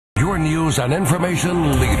your news and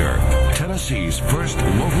information leader. Tennessee's first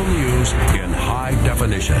local news in high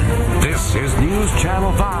definition. This is News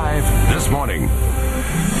Channel 5 This Morning.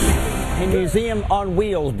 A museum on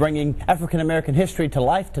wheels bringing African American history to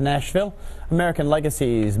life to Nashville. American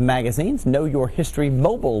Legacies Magazine's Know Your History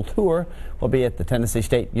mobile tour will be at the Tennessee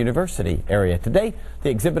State University area today.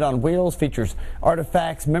 The exhibit on wheels features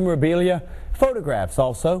artifacts, memorabilia, photographs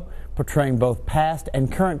also portraying both past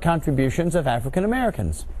and current contributions of African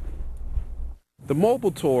Americans. The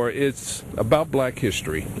mobile tour is about black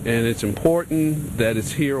history, and it's important that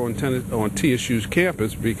it's here on TSU's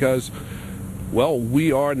campus because, well,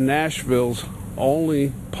 we are Nashville's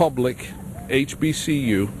only public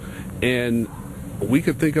HBCU, and we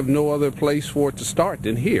could think of no other place for it to start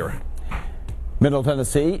than here. Middle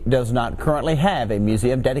Tennessee does not currently have a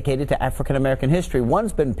museum dedicated to African American history.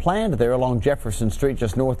 One's been planned there along Jefferson Street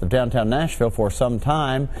just north of downtown Nashville for some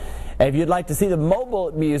time. If you'd like to see the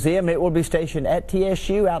mobile museum, it will be stationed at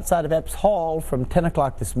TSU outside of Epps Hall from 10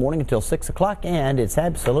 o'clock this morning until 6 o'clock, and it's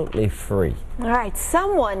absolutely free. All right,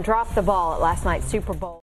 someone dropped the ball at last night's Super Bowl.